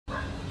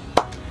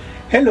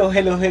Hello.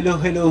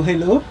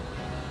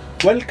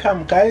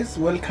 Welcome guys,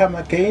 welcome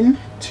again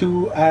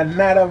to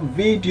another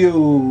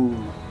video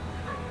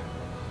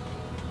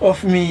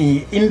of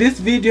me. In this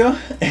video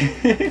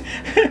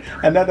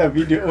another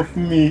video of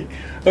me.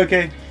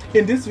 Okay,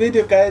 in this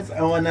video guys,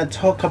 I want to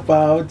talk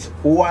about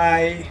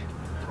why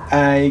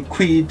I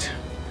quit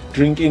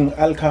drinking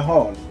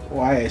alcohol,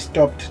 why I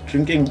stopped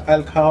drinking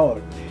alcohol.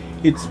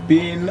 It's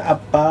been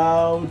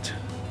about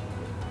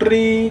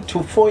 3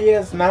 to 4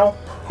 years now,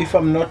 if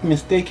I'm not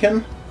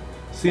mistaken,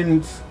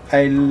 since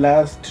I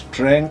last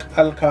drank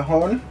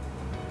alcohol.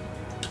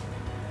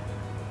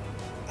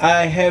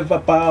 I have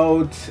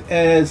about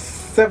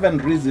 7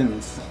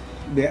 reasons.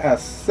 There are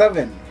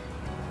 7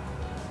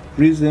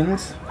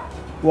 reasons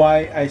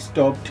why I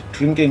stopped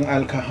drinking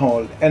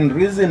alcohol. And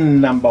reason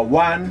number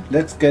 1,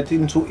 let's get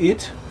into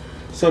it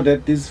so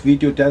that this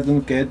video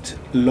doesn't get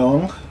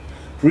long.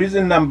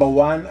 Reason number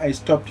 1 I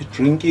stopped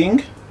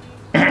drinking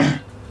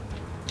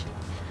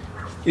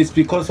is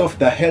because of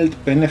the health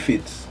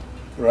benefits,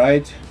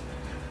 right?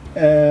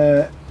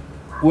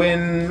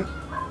 When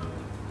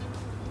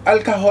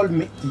alcohol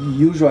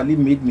usually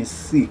made me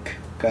sick,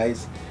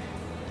 guys,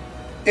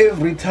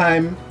 every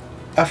time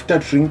after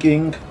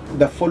drinking,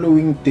 the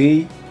following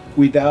day,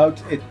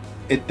 without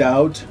a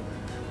doubt,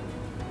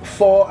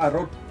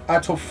 4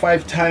 out of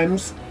 5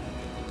 times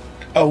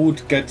I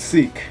would get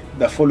sick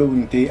the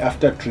following day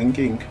after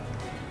drinking.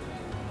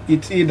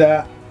 It's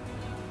either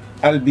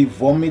I'll be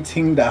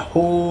vomiting the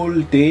whole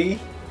day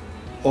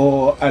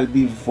or I'll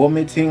be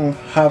vomiting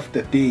half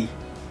the day.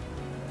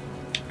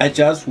 I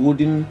just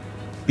wouldn't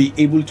be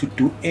able to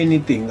do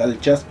anything. I'll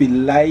just be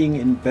lying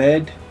in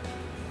bed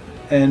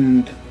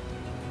and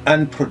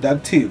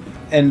unproductive,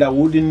 and I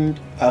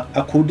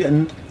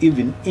couldn't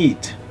even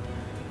eat.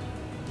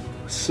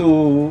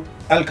 So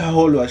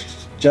alcohol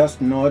was just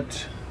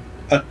not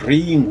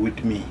agreeing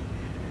with me.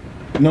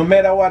 No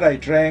matter what I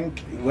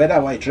drank, whether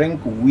I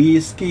drank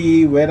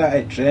whiskey, whether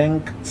I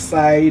drank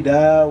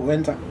cider,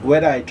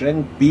 whether I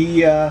drank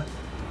beer,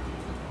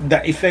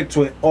 the effects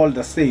were all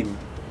the same.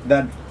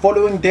 That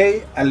following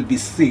day, I'll be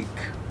sick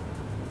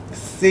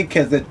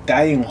as a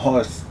dying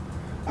horse.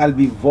 I'll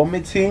be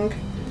vomiting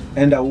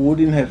and I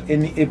wouldn't have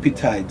any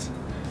appetite.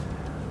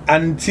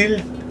 Until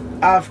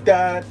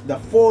after the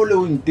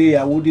following day,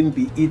 I wouldn't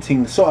be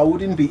eating. So I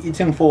wouldn't be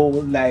eating for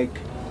like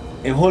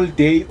a whole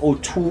day or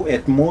 2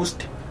 at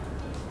most.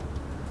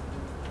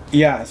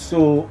 Yeah,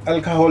 so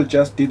alcohol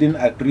just didn't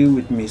agree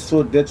with me,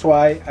 so that's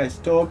why I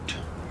stopped.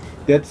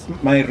 That's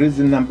my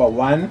reason number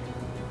 1.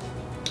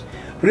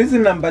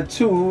 Reason number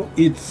 2,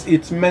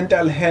 it's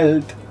mental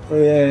health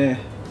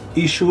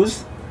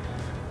issues.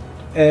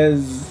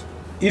 As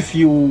if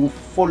you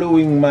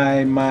following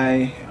my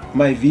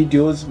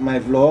videos, my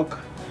vlog,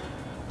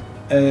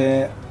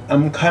 I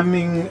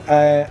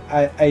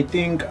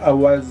think I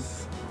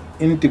was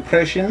in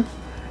depression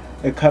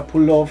a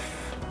couple of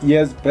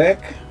years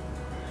back.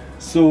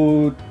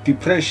 So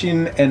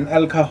depression and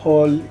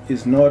alcohol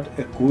is not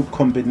a good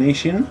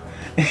combination.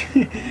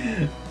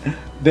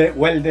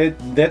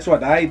 That's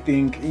what I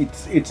think.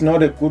 It's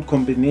not a good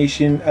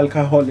combination,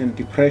 alcohol and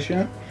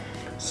depression.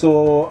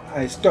 So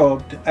I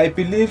stopped. I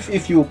believe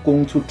if you're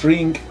going to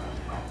drink,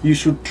 you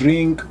should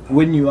drink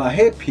when you are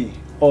happy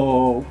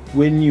or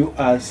when you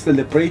are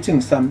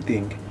celebrating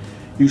something.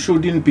 You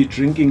shouldn't be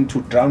drinking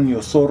to drown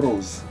your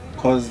sorrows,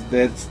 because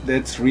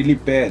that's really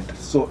bad.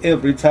 So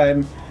every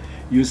time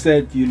you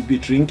said you'll be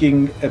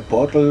drinking a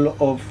bottle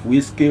of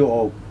whiskey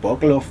or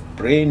bottle of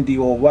brandy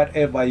or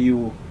whatever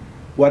your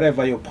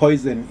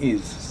poison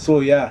is. So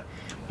yeah,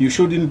 you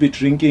shouldn't be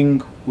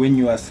drinking when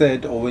you are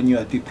sad or when you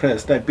are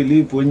depressed. I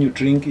believe when you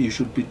drink, you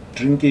should be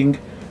drinking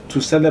to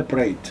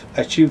celebrate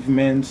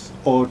achievements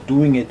or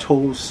doing a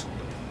toast.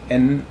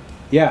 And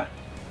yeah.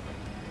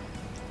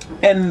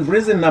 And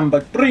reason number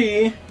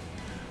 3,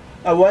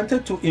 I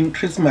wanted to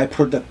increase my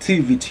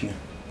productivity.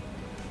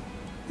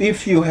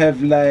 If you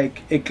have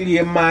like a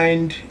clear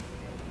mind,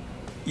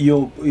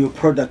 your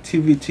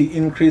productivity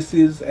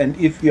increases, and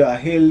if you are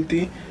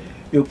healthy,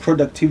 your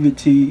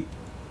productivity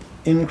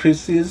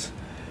increases.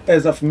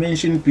 As I've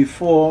mentioned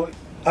before,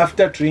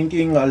 after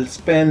drinking, I'll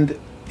spend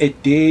a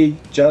day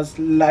just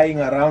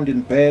lying around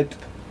in bed,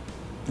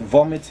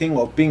 vomiting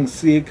or being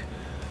sick,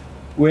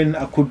 when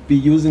I could be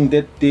using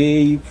that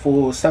day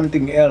for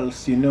something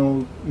else, you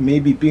know,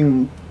 maybe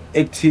being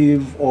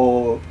active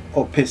or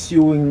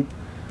pursuing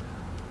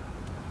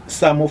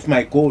some of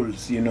my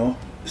goals, you know.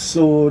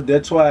 So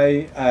that's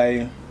why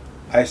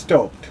I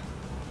stopped,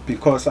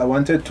 because I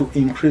wanted to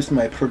increase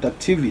my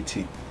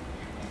productivity.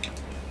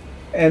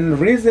 And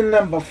reason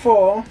number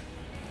 4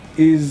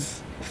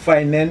 is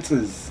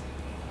finances.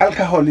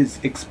 Alcohol is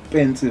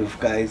expensive,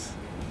 guys.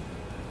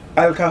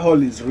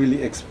 Alcohol is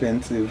really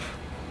expensive.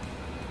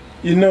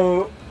 You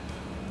know,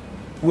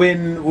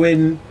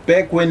 when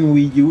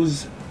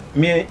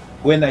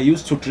I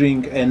used to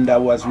drink and I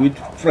was with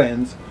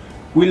friends,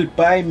 we'll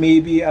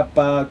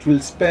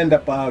spend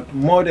about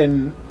more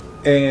than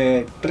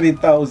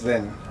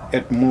 3,000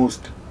 at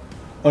most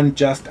on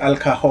just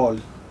alcohol.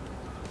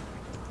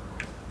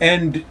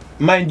 And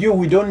mind you,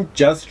 we don't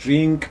just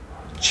drink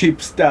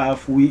cheap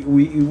stuff.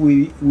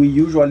 We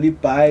usually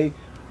buy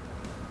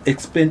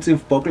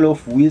expensive bottle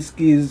of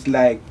whiskeys,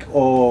 like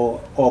or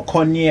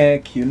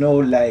cognac, you know,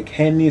 like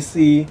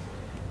Hennessy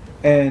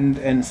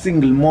and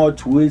single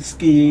malt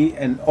whiskey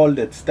and all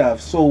that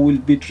stuff. So we'll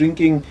be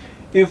drinking,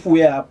 if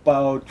we are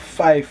about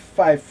five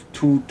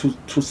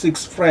to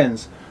six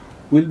friends,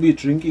 we'll be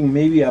drinking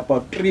maybe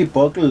about 3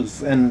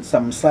 bottles and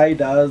some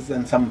ciders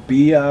and some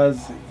beers.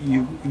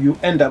 You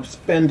end up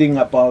spending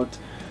about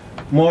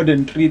more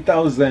than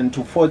 3,000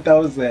 to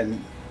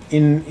 4,000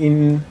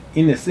 in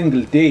a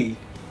single day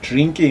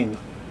drinking.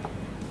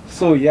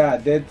 So yeah,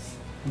 that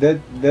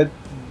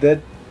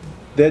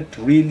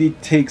really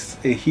takes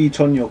a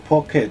hit on your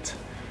pocket.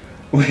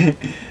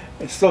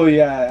 So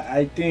yeah,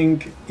 I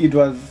think it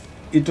was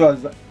a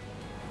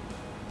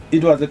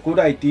good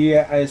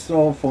idea. I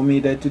saw for me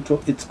that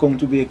it's going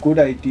to be a good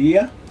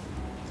idea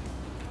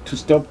to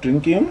stop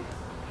drinking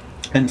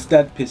and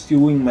start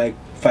pursuing my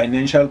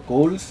financial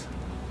goals.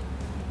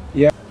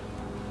 Yeah.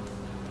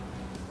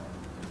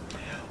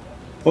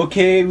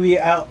 Okay, we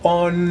are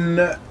on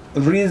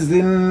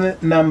reason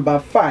number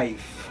 5.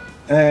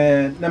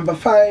 Number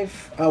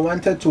 5, I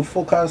wanted to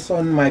focus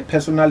on my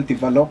personal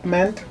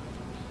development.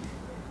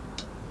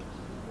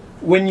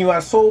 When you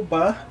are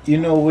sober, you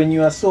know, when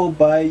you are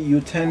sober,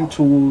 you tend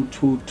to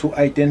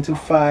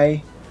identify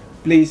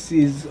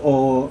places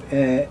or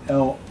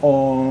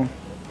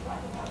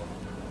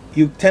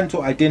you tend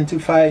to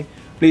identify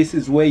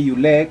places where you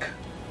lack,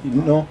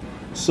 you know,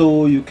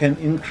 so you can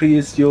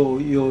increase your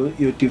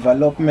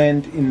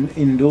development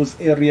in those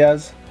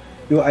areas.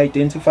 You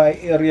identify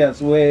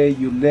areas where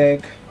you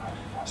lack,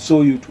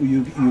 so you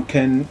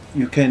can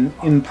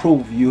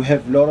improve. You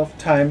have a lot of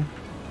time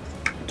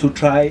to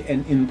try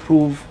and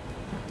improve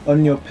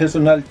on your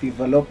personal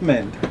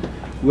development,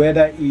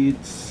 whether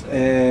it's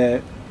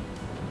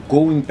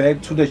going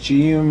back to the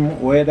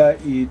gym, whether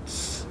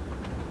it's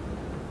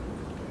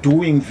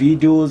doing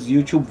videos,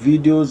 YouTube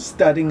videos,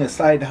 starting a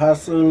side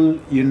hustle,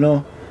 you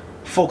know,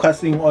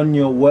 focusing on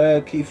your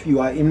work. If you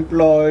are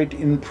employed,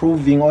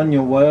 improving on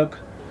your work.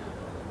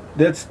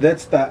 That's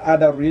the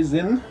other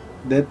reason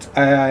that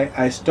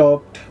I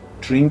stopped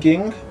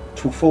drinking,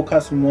 to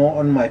focus more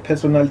on my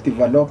personal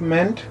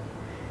development.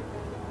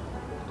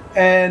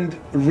 And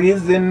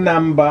reason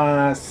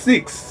number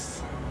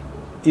 6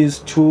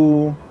 is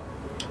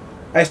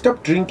I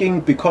stopped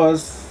drinking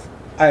because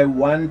I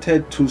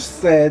wanted to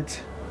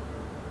set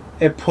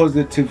a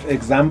positive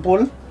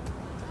example.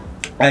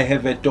 I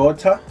have a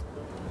daughter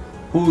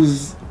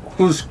who's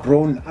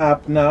grown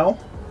up now,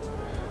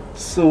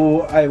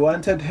 so I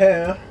wanted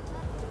her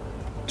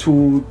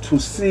to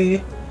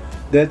see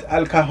that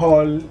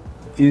alcohol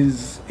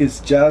is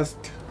just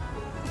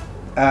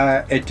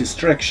a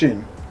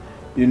distraction,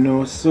 you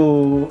know.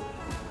 So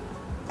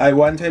I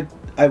wanted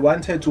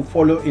to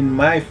follow in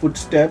my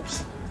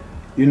footsteps,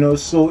 you know.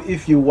 So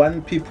if you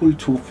want people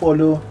to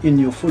follow in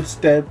your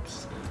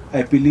footsteps,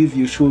 I believe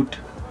you should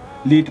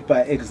lead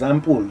by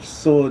example.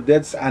 So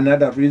that's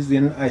another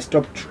reason I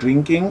stopped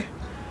drinking,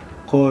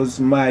 because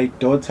my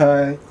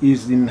daughter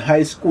is in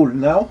high school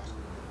now.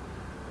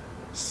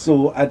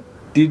 So I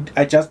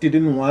just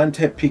didn't want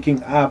her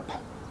picking up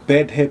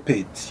bad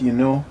habits, you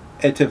know,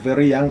 at a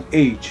very young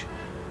age.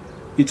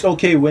 It's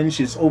okay when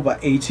she's over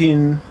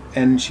 18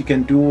 and she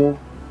can do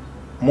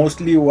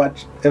mostly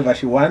whatever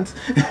she wants.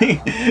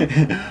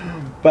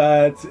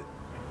 But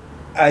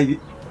I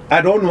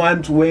don't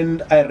want,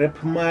 when I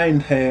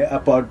reprimand her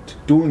about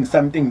doing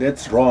something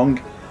that's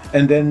wrong,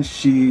 and then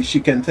she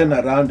can turn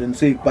around and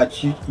say,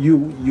 but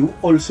you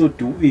also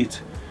do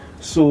it,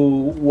 so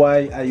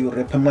why are you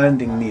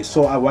reprimanding me?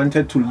 So I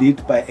wanted to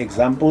lead by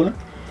example.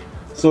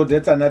 So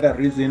that's another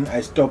reason I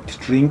stopped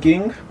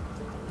drinking.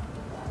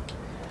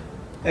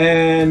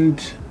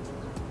 And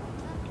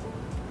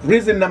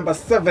reason number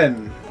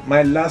 7,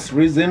 my last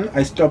reason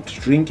I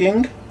stopped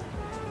drinking,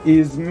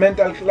 is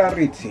mental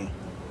clarity.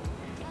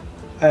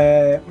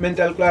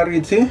 Mental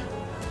clarity.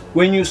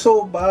 When you're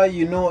sober,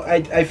 you know,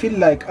 I feel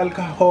like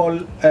alcohol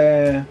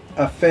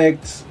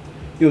affects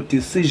your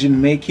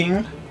decision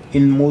making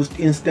in most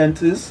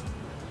instances.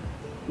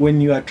 When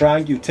you are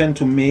drunk, you tend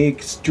to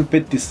make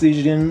stupid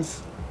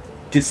decisions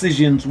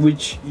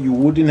which you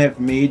wouldn't have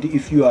made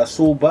if you are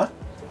sober.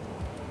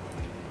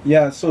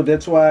 Yeah, so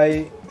that's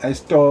why I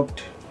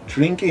stopped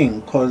drinking,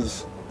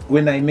 because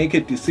when I make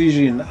a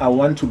decision, I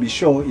want to be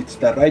sure it's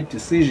the right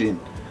decision.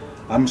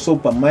 I'm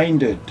sober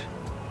minded.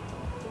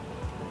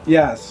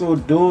 Yeah, so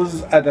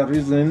those are the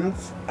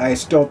reasons I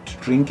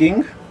stopped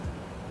drinking.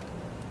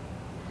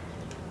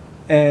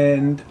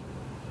 And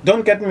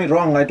don't get me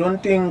wrong, I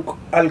don't think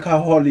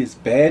alcohol is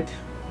bad.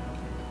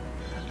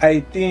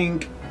 I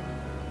think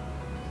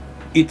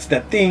it's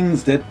the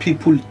things that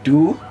people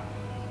do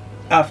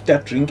after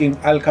drinking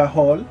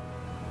alcohol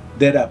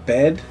that are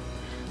bad.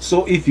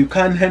 So if you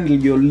can't handle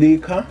your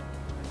liquor,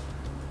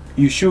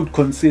 you should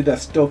consider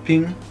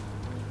stopping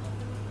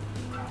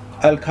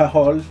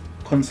alcohol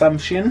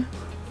consumption.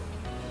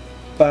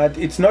 But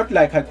it's not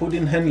like I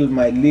couldn't handle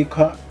my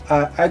liquor.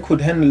 I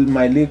could handle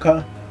my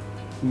liquor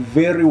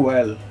very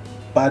well,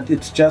 but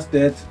it's just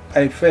that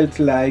I felt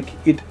like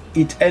it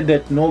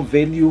added no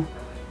value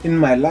in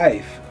my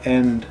life.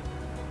 And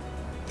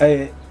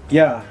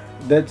yeah,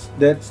 that's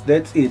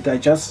it. I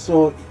just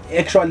saw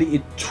actually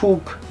it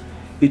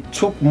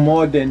took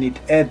more than it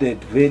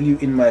added value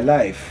in my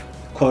life,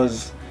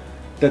 because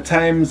the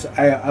times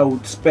I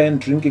would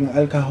spend drinking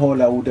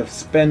alcohol, I would have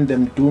spent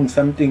them doing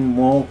something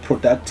more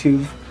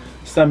productive,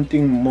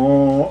 something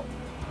more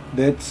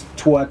that's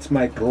towards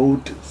my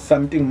growth,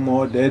 something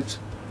more that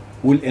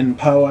will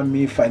empower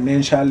me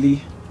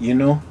financially. You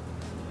know,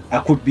 I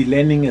could be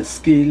learning a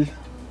skill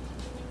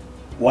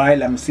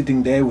while I'm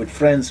sitting there with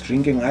friends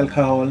drinking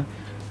alcohol.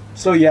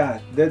 So yeah,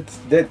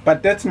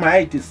 but that's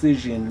my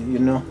decision. You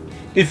know,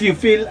 if you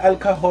feel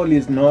alcohol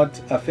is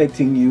not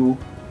affecting you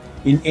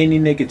in any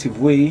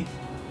negative way,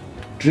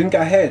 drink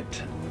ahead.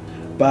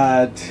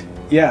 But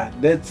yeah,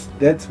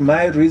 that's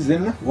my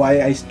reason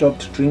why I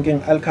stopped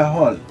drinking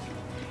alcohol.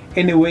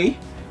 Anyway,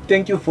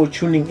 thank you for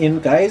tuning in,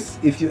 guys.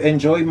 If you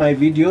enjoy my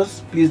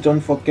videos, please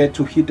don't forget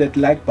to hit that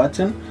like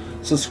button,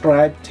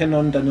 subscribe, turn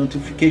on the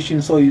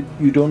notification so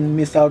you don't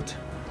miss out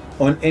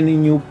on any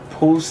new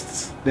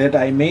posts that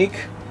I make.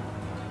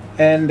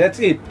 And that's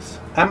it.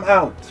 I'm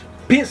out.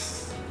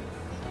 Peace.